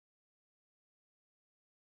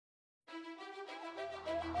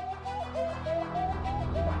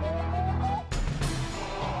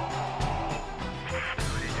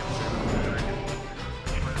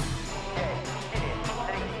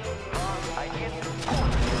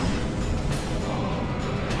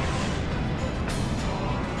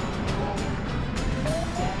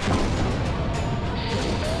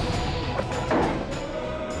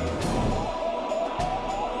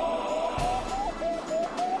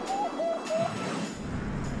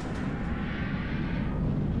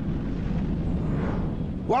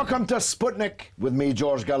Welcome to Sputnik with me,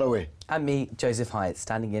 George Galloway. And me, Joseph Hayat,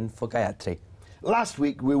 standing in for Gayatri. Last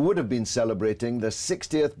week we would have been celebrating the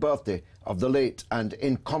 60th birthday of the late and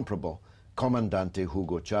incomparable Comandante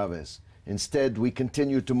Hugo Chávez. Instead, we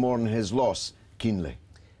continue to mourn his loss keenly.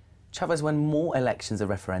 Chávez won more elections and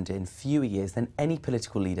referenda in fewer years than any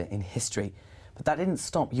political leader in history. But that didn't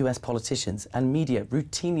stop US politicians and media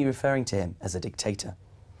routinely referring to him as a dictator.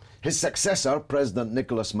 His successor, President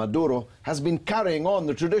Nicolás Maduro, has been carrying on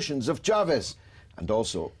the traditions of Chávez and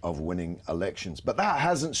also of winning elections. But that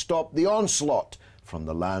hasn't stopped the onslaught from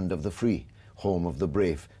the land of the free, home of the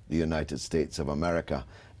brave, the United States of America.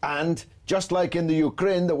 And just like in the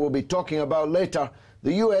Ukraine that we'll be talking about later,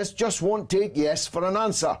 the US just won't take yes for an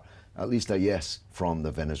answer, at least a yes from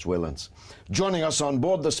the Venezuelans. Joining us on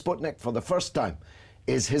board the Sputnik for the first time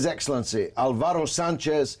is His Excellency Alvaro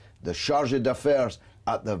Sanchez, the Charge d'Affaires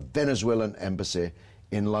at the Venezuelan Embassy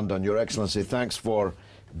in London. Your Excellency, thanks for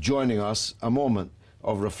joining us. A moment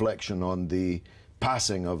of reflection on the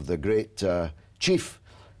passing of the great chief,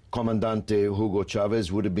 Comandante Hugo Chávez.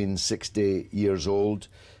 Would have been 60 years old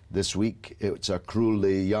this week. It's a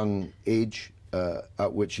cruelly young age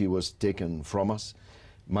at which he was taken from us.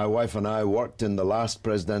 My wife and I worked in the last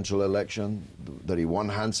presidential election that he won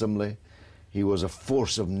handsomely. He was a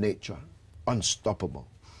force of nature, unstoppable,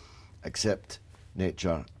 except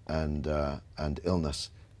nature and illness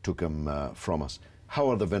took him from us. How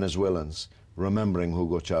are the Venezuelans remembering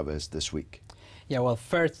Hugo Chávez this week? Yeah, well,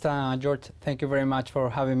 first, George, thank you very much for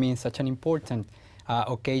having me in such an important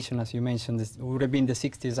occasion. As you mentioned, this would have been the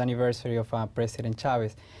 60th anniversary of President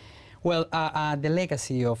Chávez. Well, the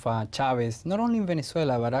legacy of Chávez, not only in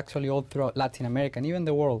Venezuela, but actually all throughout Latin America and even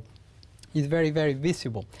the world, is very, very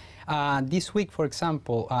visible. This week, for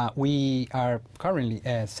example, we are currently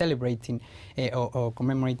celebrating or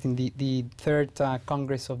commemorating the third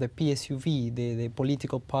Congress of the PSUV, the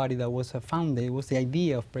political party that was founded. It was the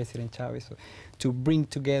idea of President Chávez to bring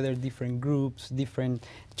together different groups, different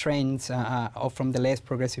trends from the less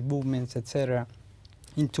progressive movements, etc.,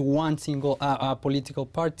 into one single political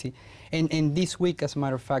party. And this week, as a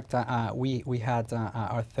matter of fact, we had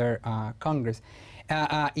our third Congress.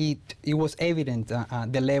 It was evident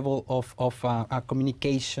the level of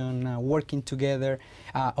communication, working together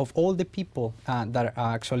of all the people that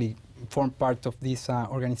actually form part of this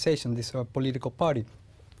organization, this political party.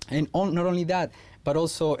 And not only that, but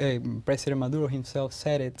also President Maduro himself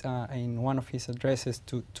said it in one of his addresses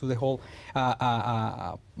to the whole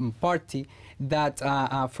party, that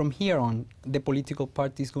from here on, the political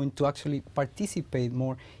party is going to actually participate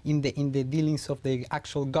more in the dealings of the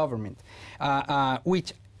actual government,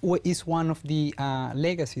 which is one of the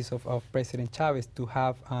legacies of President Chávez, to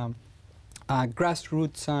have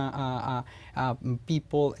grassroots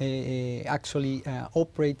people actually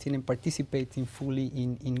operating and participating fully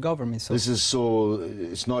in government. So this is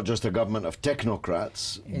it's not just a government of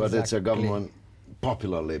technocrats, but it's a government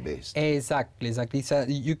popularly based. Exactly.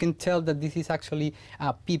 You can tell that this is actually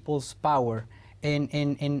people's power.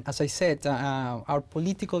 And as I said, our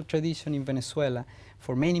political tradition in Venezuela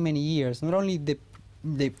for many, many years, not only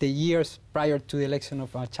the years prior to the election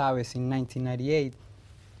of Chávez in 1998,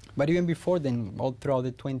 but even before then, all throughout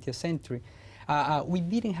the 20th century, we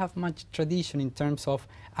didn't have much tradition in terms of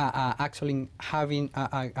actually having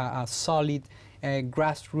a solid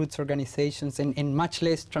grassroots organizations, and much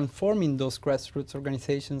less transforming those grassroots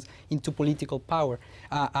organizations into political power.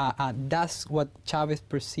 That's what Chávez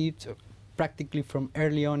perceived practically from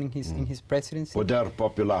early on in his presidency. Poder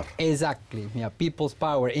popular. Exactly, yeah, people's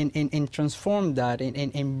power, and transformed that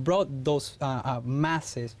and brought those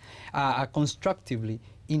masses constructively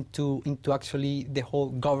into actually the whole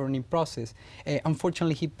governing process.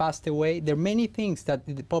 Unfortunately, he passed away. There are many things that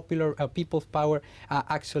the popular people's power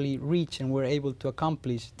actually reached and were able to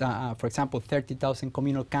accomplish. For example, 30,000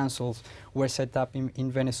 communal councils were set up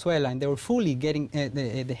in Venezuela, and they were fully getting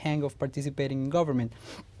the hang of participating in government.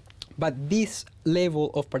 But this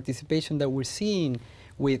level of participation that we're seeing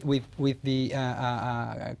with the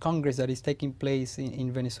Congress that is taking place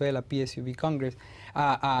in Venezuela, PSUV Congress,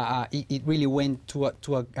 it really went to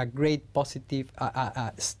a great positive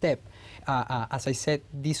step. As I said,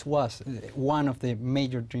 this was one of the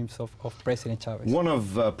major dreams of President Chávez. One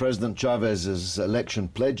of President Chávez's election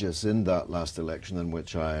pledges in that last election in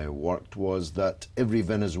which I worked was that every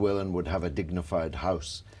Venezuelan would have a dignified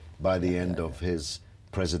house by the end of his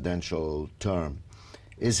presidential term.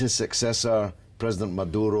 Is his successor, President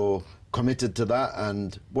Maduro, committed to that,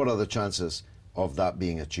 and what are the chances of that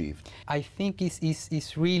being achieved? I think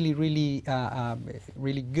it's really, really,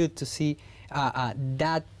 really good to see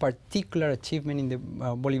that particular achievement in the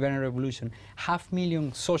Bolivarian Revolution.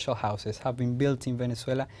 500,000 social houses have been built in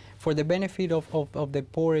Venezuela for the benefit of the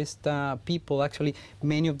poorest people. Actually,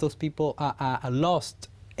 many of those people lost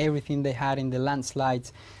everything they had in the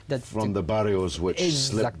landslides. From the barrios which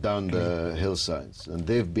slipped down the hillsides, and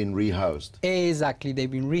they've been rehoused. Exactly,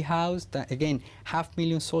 they've been rehoused. Again,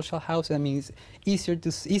 500,000 social houses. I mean,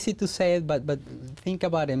 it's easy to say it, but think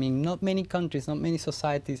about it. I mean, not many countries, not many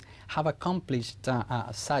societies have accomplished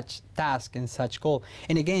such task and such goal.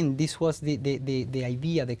 And again, this was the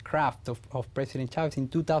idea, the craft of President Chávez in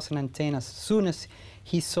 2010. As soon as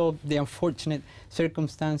he saw the unfortunate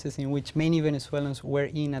circumstances in which many Venezuelans were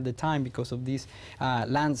in at the time because of these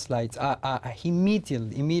landslides, he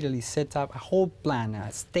immediately set up a whole plan,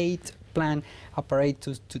 a state plan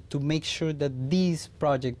apparatus to make sure that this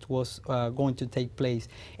project was going to take place.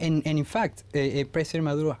 And in fact, President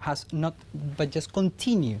Maduro has not but just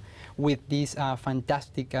continued with these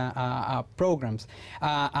fantastic programs.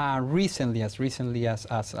 Recently as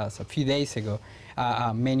a few days ago,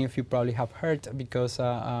 many of you probably have heard, because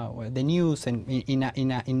the news, and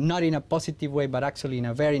not in a positive way, but actually in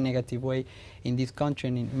a very negative way in this country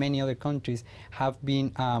and in many other countries, have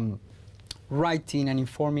been writing and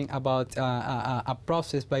informing about a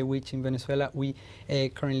process by which in Venezuela we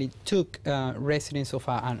currently took residents of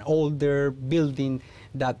an older building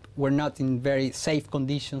that were not in very safe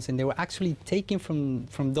conditions, and they were actually taken from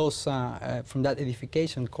that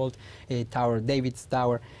edification called Tower, David's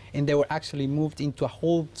Tower, and they were actually moved into a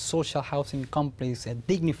whole social housing complex, a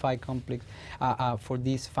dignified complex for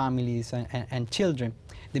these families and children.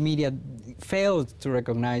 The media failed to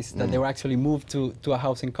recognize that they were actually moved to a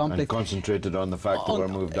housing complex. And concentrated on the fact they were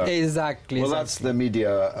moved out. Exactly. Well, that's the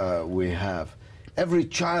media we have. Every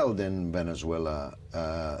child in Venezuela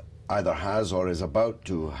either has or is about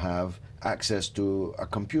to have access to a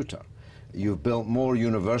computer. You've built more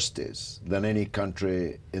universities than any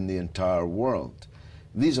country in the entire world.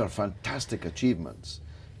 These are fantastic achievements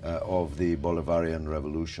of the Bolivarian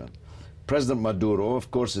Revolution. President Maduro, of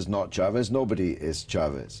course, is not Chávez. Nobody is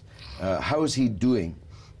Chávez. How is he doing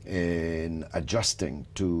in adjusting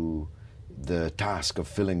to the task of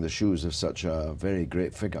filling the shoes of such a very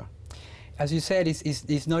great figure? As you said,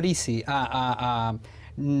 it's not easy.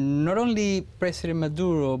 Not only President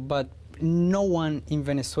Maduro, but no one in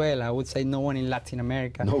Venezuela, I would say no one in Latin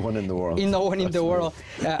America. No one in the world. No one in the world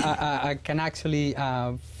can actually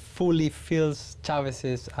fully fill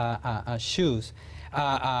Chávez's shoes.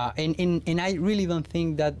 And I really don't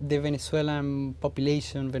think that the Venezuelan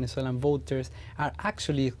population, Venezuelan voters, are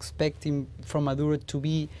actually expecting from Maduro to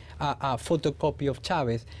be a photocopy of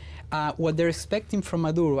Chávez. What they're expecting from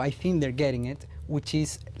Maduro, I think they're getting it, which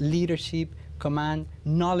is leadership, command,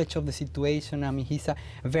 knowledge of the situation. I mean, he's a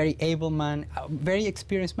very able man, a very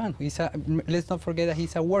experienced man. Let's not forget that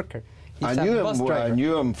he's a worker. I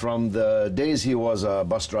knew him from the days he was a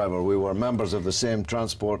bus driver. We were members of the same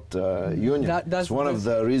transport union. That's one of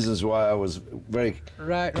the reasons why I was very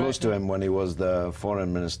close to him when he was the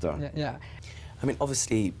foreign minister. Yeah. I mean,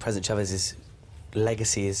 obviously, President Chávez's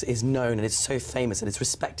legacy is known, and it's so famous, and it's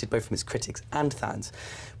respected both from its critics and fans.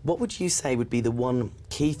 What would you say would be the one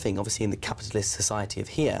key thing, obviously in the capitalist society of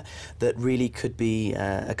here, that really could be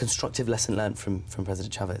a constructive lesson learned from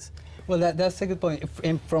President Chávez? Well, that's a good point.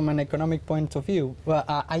 And from an economic point of view, well,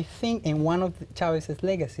 I think in one of Chávez's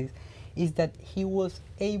legacies is that he was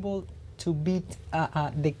able to beat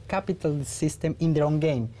the capitalist system in their own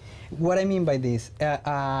game. What I mean by this,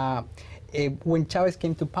 when Chávez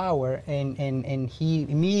came to power and he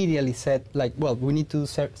immediately said, like, well, we need to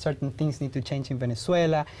certain things need to change in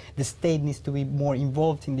Venezuela, the state needs to be more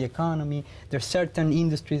involved in the economy, there's certain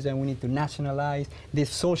industries that we need to nationalize, the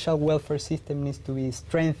social welfare system needs to be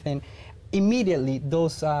strengthened. Immediately,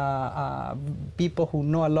 those people who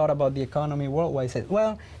know a lot about the economy worldwide said,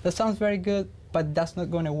 well, that sounds very good, but that's not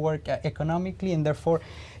going to work economically, and therefore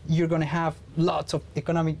you're going to have lots of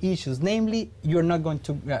economic issues. Namely, you're not going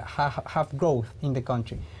to have growth in the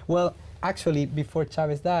country. Well, actually, before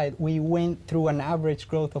Chávez died, we went through an average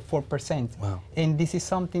growth of 4%. Wow. And this is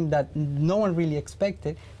something that no one really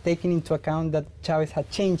expected, taking into account that Chávez had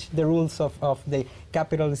changed the rules of the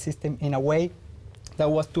capitalist system in a way that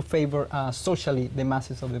was to favor socially the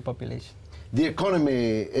masses of the population. The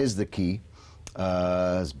economy is the key.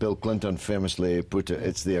 As Bill Clinton famously put it,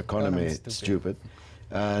 it's the economy stupid.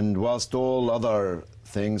 And whilst all other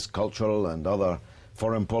things, cultural and other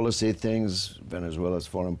foreign policy things, Venezuela's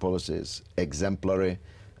foreign policy is exemplary,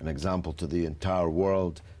 an example to the entire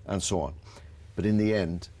world, and so on. But in the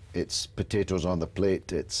end, it's potatoes on the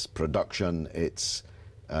plate, it's production, it's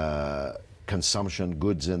consumption,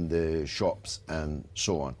 goods in the shops, and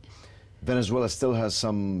so on. Venezuela still has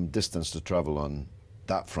some distance to travel on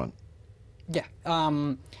that front. Yeah.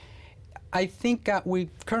 I think we're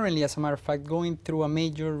currently, as a matter of fact, going through a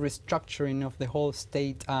major restructuring of the whole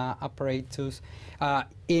state apparatus.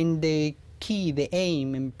 In the key, the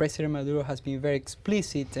aim, and President Maduro has been very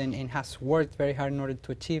explicit and has worked very hard in order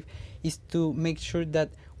to achieve, is to make sure that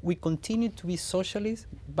we continue to be socialist,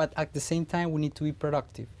 but at the same time we need to be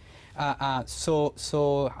productive.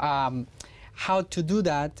 How to do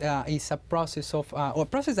that is a process of, or a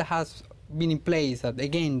process that has been in place. That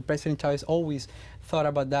again, President Chávez always thought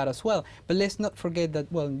about that as well. But let's not forget that,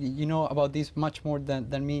 well, you know about this much more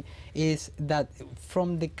than me, is that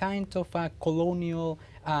from the kind of colonial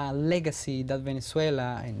legacy that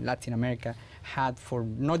Venezuela and Latin America had for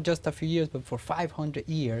not just a few years, but for 500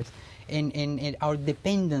 years, and our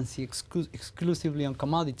dependency exclusively on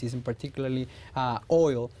commodities, and particularly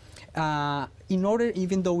oil, in order,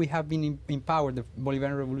 even though we have been in power, the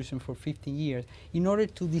Bolivarian Revolution, for 15 years, in order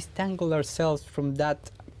to disentangle ourselves from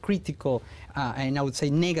that critical and I would say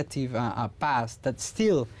negative past that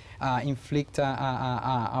still inflict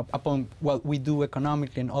upon what we do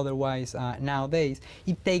economically and otherwise nowadays,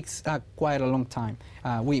 it takes quite a long time.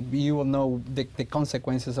 You will know the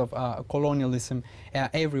consequences of colonialism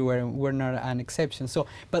everywhere, and we're not an exception. So,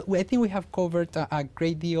 but I think we have covered a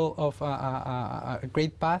great deal of a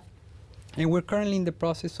great path. And we're currently in the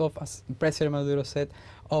process of, as President Maduro said,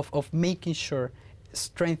 of making sure,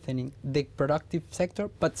 strengthening the productive sector,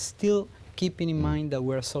 but still keeping in mind that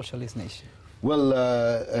we're a socialist nation. Well,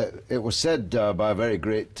 it was said by a very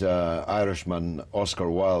great Irishman, Oscar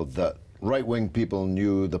Wilde, that right-wing people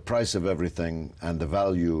knew the price of everything and the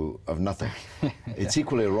value of nothing. Yeah. It's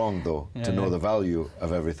equally wrong, though, to know the value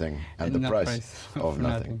of everything and the price of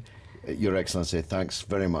nothing. Your Excellency, thanks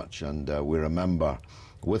very much, and we remember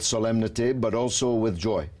with solemnity, but also with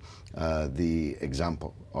joy, the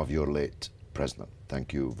example of your late president.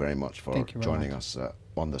 Thank you very much for joining us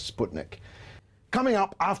on the Sputnik. Coming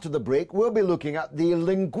up after the break, we'll be looking at the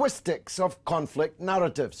linguistics of conflict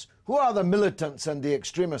narratives. Who are the militants and the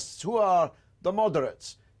extremists? Who are the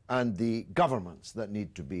moderates and the governments that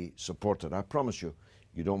need to be supported? I promise you,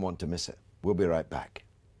 you don't want to miss it. We'll be right back.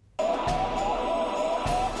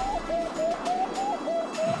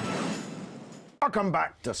 Welcome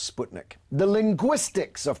back to Sputnik. The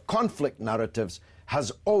linguistics of conflict narratives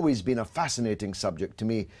has always been a fascinating subject to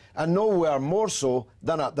me, and nowhere more so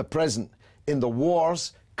than at the present, in the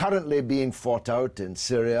wars currently being fought out in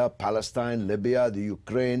Syria, Palestine, Libya, the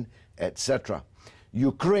Ukraine, etc.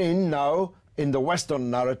 Ukraine now, in the Western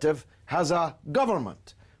narrative, has a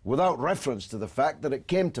government, without reference to the fact that it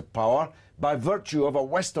came to power by virtue of a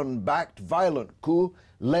Western-backed violent coup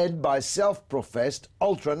led by self-professed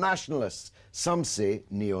ultra-nationalists, some say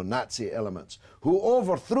neo-Nazi elements, who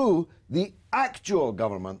overthrew the actual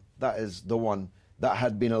government, that is, the one that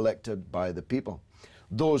had been elected by the people.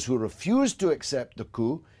 Those who refused to accept the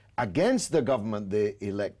coup against the government they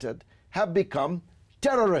elected have become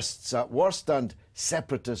terrorists at worst and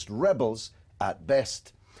separatist rebels at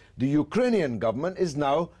best. The Ukrainian government is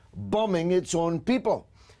now bombing its own people,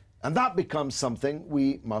 and that becomes something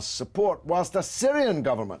we must support, whilst the Syrian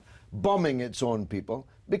government bombing its own people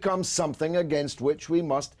becomes something against which we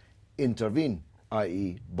must intervene,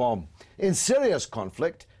 i.e. bomb. In Syria's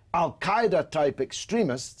conflict, Al-Qaeda-type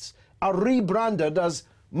extremists are rebranded as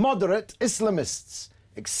moderate Islamists,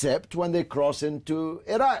 except when they cross into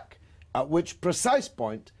Iraq, at which precise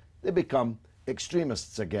point they become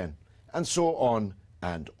extremists again, and so on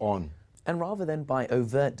and on. And rather than by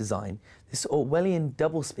overt design, this Orwellian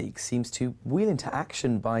doublespeak seems to wheel into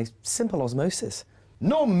action by simple osmosis.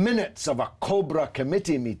 No minutes of a Cobra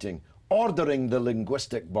committee meeting ordering the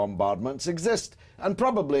linguistic bombardments exist, and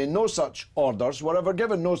probably no such orders were ever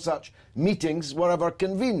given, no such meetings were ever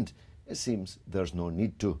convened. It seems there's no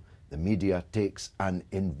need to. The media takes an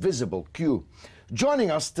invisible cue.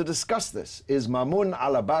 Joining us to discuss this is Mamoon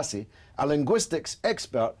Alabassi, a linguistics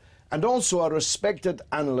expert and also a respected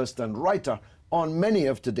analyst and writer, on many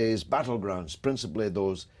of today's battlegrounds, principally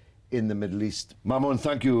those in the Middle East. Mamoon,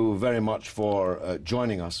 thank you very much for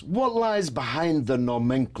joining us. What lies behind the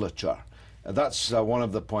nomenclature? That's one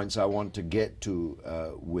of the points I want to get to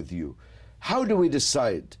with you. How do we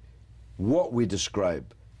decide what we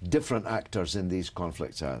describe different actors in these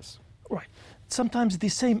conflicts as? Right. Sometimes the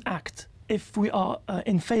same act, if we are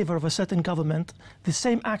in favor of a certain government, the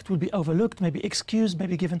same act will be overlooked, maybe excused,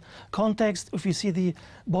 maybe given context. If you see the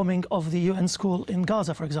bombing of the UN school in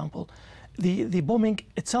Gaza, for example, the bombing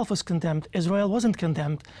itself was condemned, Israel wasn't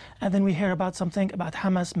condemned, and then we hear about something about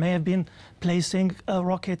Hamas may have been placing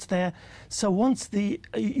rockets there. So once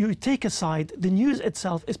you take a side, the news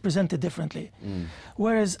itself is presented differently.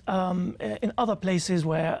 Whereas in other places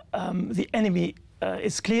where the enemy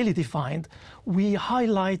is clearly defined, we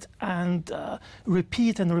highlight and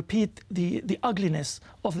repeat the ugliness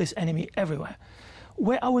of this enemy everywhere.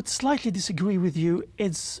 Where I would slightly disagree with you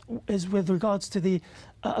is with regards to the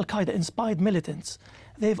Al-Qaeda-inspired militants.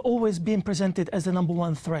 They've always been presented as the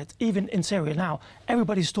 #1 threat, even in Syria now.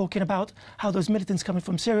 Everybody's talking about how those militants coming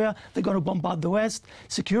from Syria, they're going to bombard the West.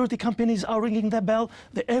 Security companies are ringing their bell.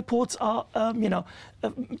 The airports are,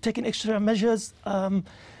 taking extra measures.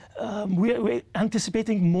 We're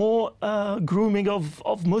anticipating more grooming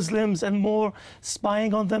of Muslims and more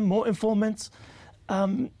spying on them, more informants.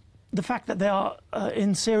 The fact that they are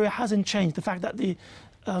in Syria hasn't changed. The fact that the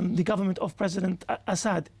government of President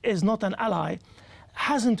Assad is not an ally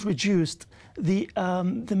hasn't reduced the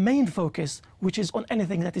main focus, which is on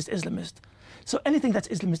anything that is Islamist. So anything that's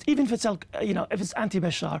Islamist, even if it's if it's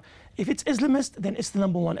anti-Bashar, if it's Islamist, then it's the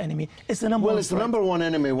 #1 enemy. It's the number one. Well, it's the #1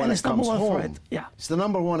 enemy when it comes home. Yeah. It's the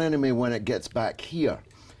 #1 enemy when it gets back here.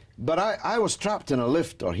 But I was trapped in a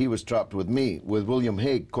lift, or he was trapped with me, with William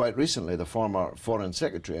Hague quite recently, the former Foreign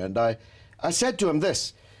Secretary, and I said to him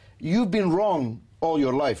this: you've been wrong all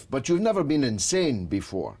your life, but you've never been insane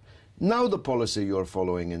before. Now the policy you're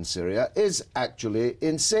following in Syria is actually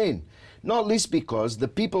insane, not least because the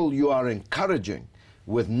people you are encouraging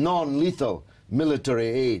with non-lethal military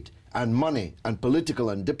aid and money and political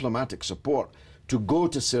and diplomatic support to go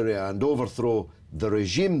to Syria and overthrow the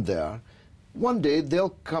regime there, one day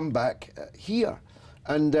they'll come back here.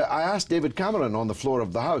 And I asked David Cameron on the floor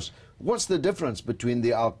of the House, what's the difference between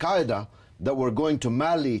the Al-Qaeda that we're going to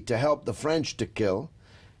Mali to help the French to kill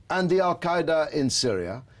and the Al-Qaeda in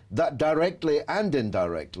Syria that directly and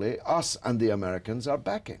indirectly us and the Americans are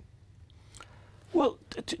backing? Well,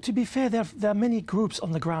 to be fair, there are many groups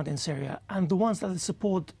on the ground in Syria, and the ones that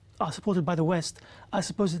are supported by the West are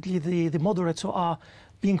supposedly the moderates who are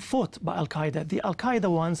being fought by Al-Qaeda. The Al-Qaeda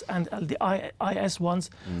ones and the IS ones,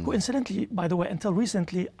 who incidentally, by the way, until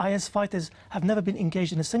recently, IS fighters have never been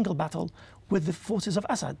engaged in a single battle with the forces of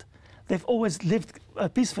Assad. They've always lived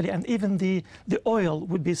peacefully, and even the oil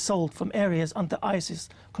would be sold from areas under ISIS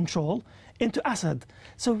control into Assad.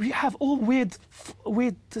 So we have all weird,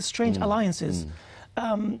 strange alliances.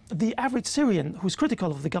 The average Syrian who's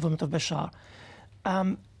critical of the government of Bashar,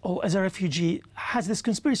 or as a refugee, has this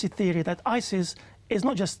conspiracy theory that ISIS is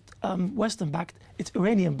not just Western-backed, it's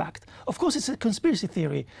Iranian-backed. Of course, it's a conspiracy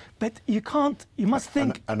theory, but you must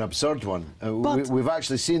think... An absurd one. We've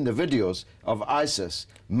actually seen the videos of ISIS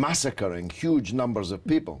massacring huge numbers of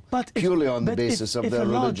people purely on the basis of their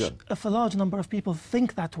religion. If a large number of people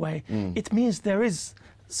think that way, it means there is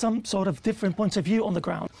some sort of different points of view on the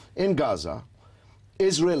ground. In Gaza,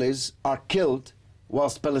 Israelis are killed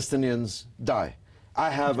whilst Palestinians die.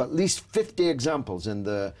 I have at least 50 examples in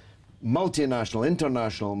the multinational,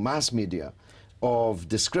 international mass media of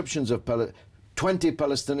descriptions of 20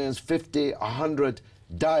 Palestinians, 50, 100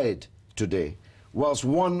 died today, whilst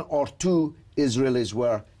 1 or 2 Israelis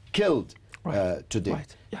were killed today.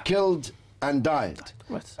 Killed and died.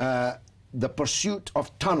 The pursuit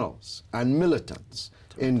of tunnels and militants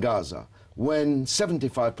in Gaza, when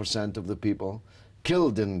 75% of the people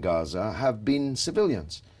killed in Gaza have been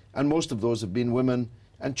civilians, and most of those have been women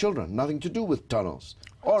and children, nothing to do with tunnels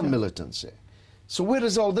or militancy. So where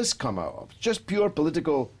does all this come out of? Just pure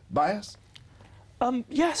political bias?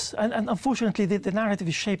 Yes, and unfortunately the narrative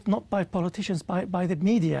is shaped not by politicians, by the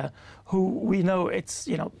media, who we know it's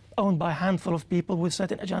owned by a handful of people with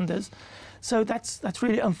certain agendas. So that's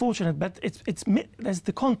really unfortunate, but there's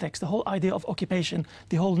the context, the whole idea of occupation,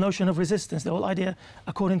 the whole notion of resistance, the whole idea,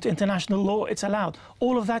 according to international law, it's allowed.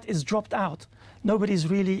 All of that is dropped out. Nobody's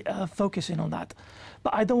really focusing on that.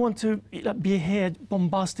 But I don't want to be here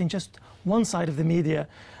bombasting just one side of the media.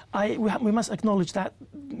 We must acknowledge that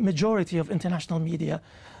majority of international media,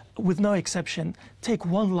 with no exception, take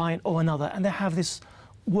one line or another, and they have this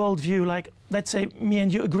worldview, like, let's say me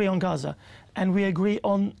and you agree on Gaza, and we agree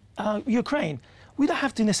on Ukraine. We don't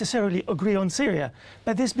have to necessarily agree on Syria,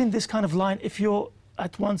 but there's been this kind of line, if you're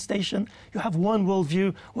at one station, you have one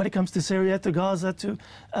worldview when it comes to Syria, to Gaza, to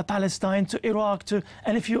Palestine, to Iraq,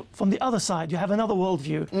 and if you from the other side, you have another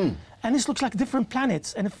worldview. And this looks like different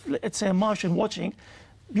planets. And if, let's say, a Martian watching,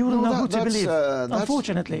 you wouldn't know who to believe,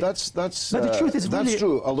 unfortunately. But the truth is that's really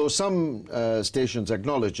true, although some stations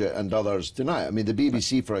acknowledge it and others deny it. I mean, the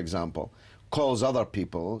BBC, for example, calls other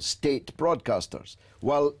people state broadcasters,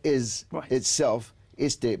 while is itself a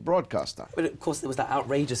state broadcaster. But of course there was that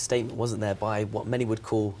outrageous statement, wasn't there, by what many would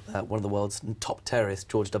call one of the world's top terrorists,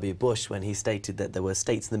 George W. Bush, when he stated that there were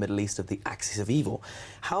states in the Middle East of the axis of evil.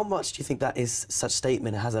 How much do you think that such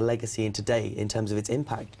statement has a legacy in today in terms of its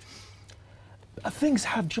impact? Things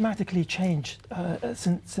have dramatically changed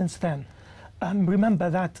since then. Remember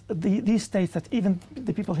that these states that even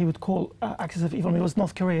the people he would call axis of evil, it was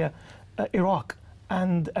North Korea, Iraq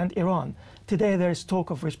and Iran. Today there is talk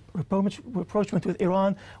of rapprochement with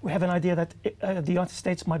Iran. We have an idea that the United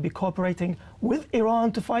States might be cooperating with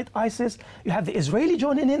Iran to fight ISIS. You have the Israeli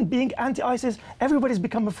joining in, being anti-ISIS. Everybody's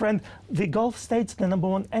become a friend. The Gulf states, the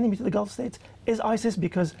 #1 enemy to the Gulf states is ISIS,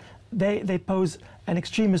 because they pose an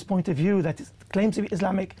extremist point of view that claims to be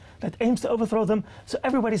Islamic, that aims to overthrow them. So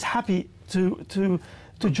everybody's happy to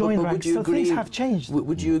join ranks. So things have changed.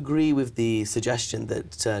 Would you agree with the suggestion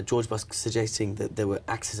that George Bush suggesting that there were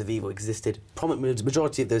axis of evil existed? The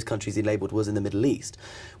majority of those countries he labelled was in the Middle East.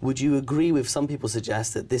 Would you agree with some people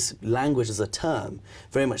suggest that this language as a term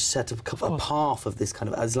very much set up a path of this kind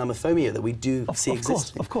of Islamophobia that we do see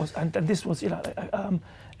existing? Of course, and this was,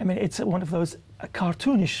 I mean, it's one of those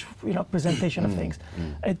cartoonish, presentation of things.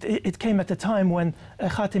 It came at a time when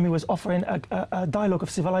Khatami was offering a dialogue of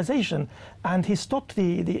civilization, and he stopped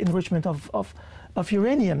the enrichment of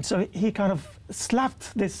uranium. So he kind of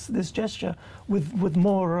slapped this gesture with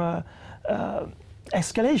more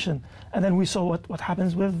escalation. And then we saw what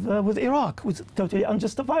happens with Iraq, which is totally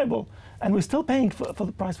unjustifiable, and we're still paying for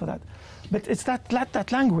the price for that. But it's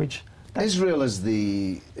that language. Israel is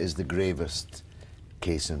the gravest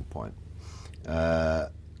case in point.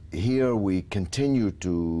 Here we continue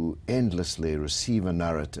to endlessly receive a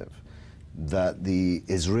narrative that the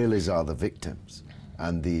Israelis are the victims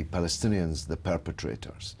and the Palestinians the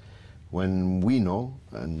perpetrators, when we know,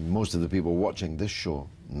 and most of the people watching this show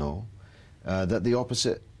know, that the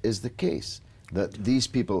opposite is the case, that these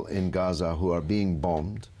people in Gaza who are being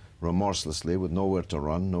bombed remorselessly with nowhere to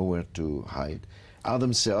run, nowhere to hide, are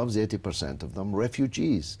themselves, 80% of them,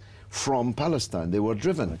 refugees from Palestine. They were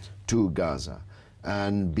driven to Gaza.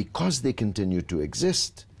 And because they continue to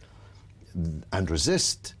exist and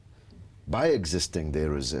resist, by existing they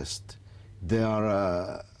resist, they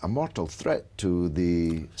are a mortal threat to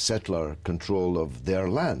the settler control of their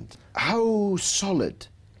land. How solid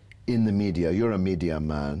in the media, you're a media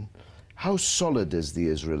man, how solid is the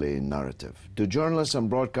Israeli narrative? Do journalists and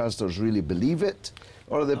broadcasters really believe it,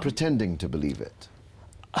 or are they pretending to believe it?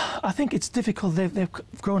 I think it's difficult. They've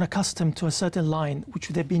grown accustomed to a certain line, which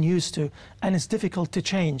they've been used to, and it's difficult to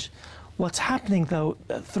change. What's happening, though,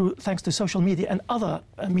 thanks to social media and other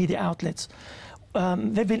media outlets,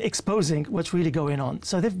 they've been exposing what's really going on.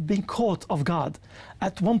 So they've been caught off guard.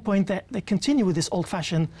 At one point, they continue with this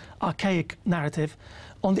old-fashioned, archaic narrative.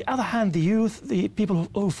 On the other hand, the youth, the people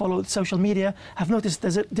who follow social media, have noticed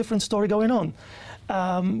there's a different story going on.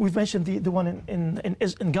 We've mentioned the one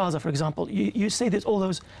in Gaza, for example. You say there's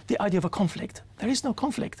the idea of a conflict. There is no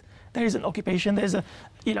conflict. There is an occupation. There's a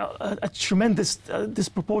tremendous,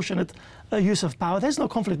 disproportionate use of power. There's no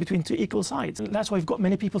conflict between two equal sides. And that's why we've got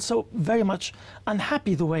many people so very much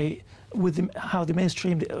unhappy with how the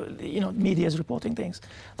mainstream, media is reporting things.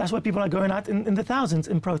 That's why people are going out in the thousands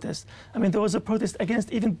in protest. I mean, there was a protest against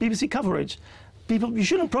even BBC coverage. People, you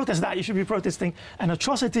shouldn't protest that. You should be protesting an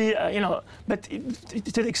atrocity, But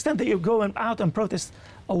to the extent that you're going out and protest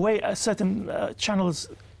away a certain channels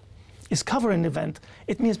is covering an event,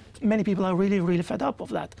 it means many people are really, really fed up of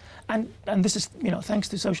that. And this is, thanks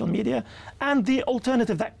to social media and the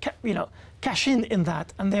alternative that, cash in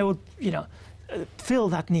that, and they would, fill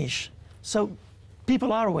that niche. So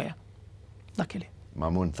people are aware, luckily.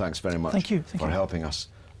 Mamoon, thanks very much for helping us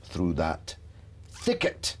through that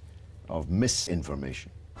thicket of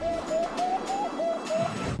misinformation.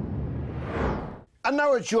 And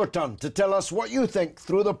now it's your turn to tell us what you think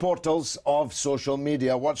through the portals of social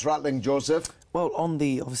media. What's rattling, Joseph? Well, on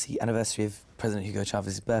the, obviously, anniversary of President Hugo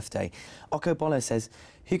Chávez's birthday, Oko Bolo says,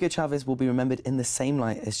 Hugo Chávez will be remembered in the same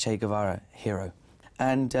light as Che Guevara, hero.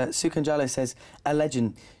 And Sukanjalo says, a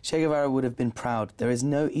legend, Che Guevara would have been proud. There is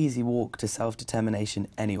no easy walk to self-determination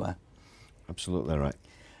anywhere. Absolutely right.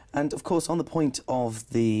 And of course, on the point of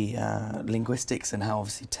the linguistics and how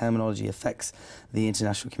obviously terminology affects the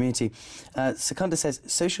international community, Secunda says,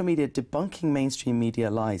 social media debunking mainstream media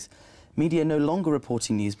lies. Media no longer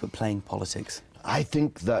reporting news but playing politics. I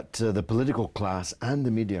think that the political class and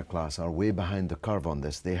the media class are way behind the curve on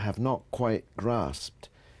this. They have not quite grasped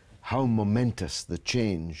how momentous the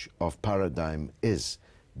change of paradigm is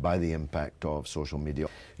by the impact of social media.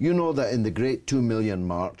 You know that in the Great 2 Million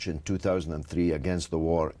March in 2003 against the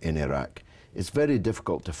war in Iraq, it's very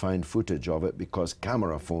difficult to find footage of it because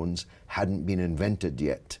camera phones hadn't been invented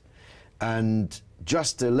yet. And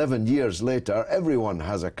just 11 years later, everyone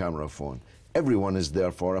has a camera phone. Everyone is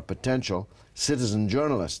therefore a potential citizen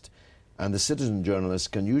journalist. And the citizen journalists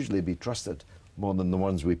can usually be trusted more than the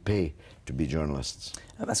ones we pay to be journalists.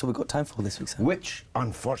 That's all we've got time for this week, sir. Which,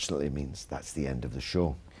 unfortunately, means that's the end of the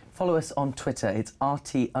show. Follow us on Twitter, it's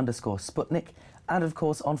RT_Sputnik. And of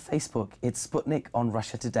course on Facebook, it's Sputnik on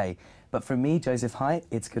Russia Today. But from me, Joseph Hayat,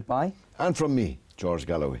 it's goodbye. And from me, George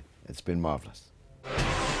Galloway, it's been marvellous.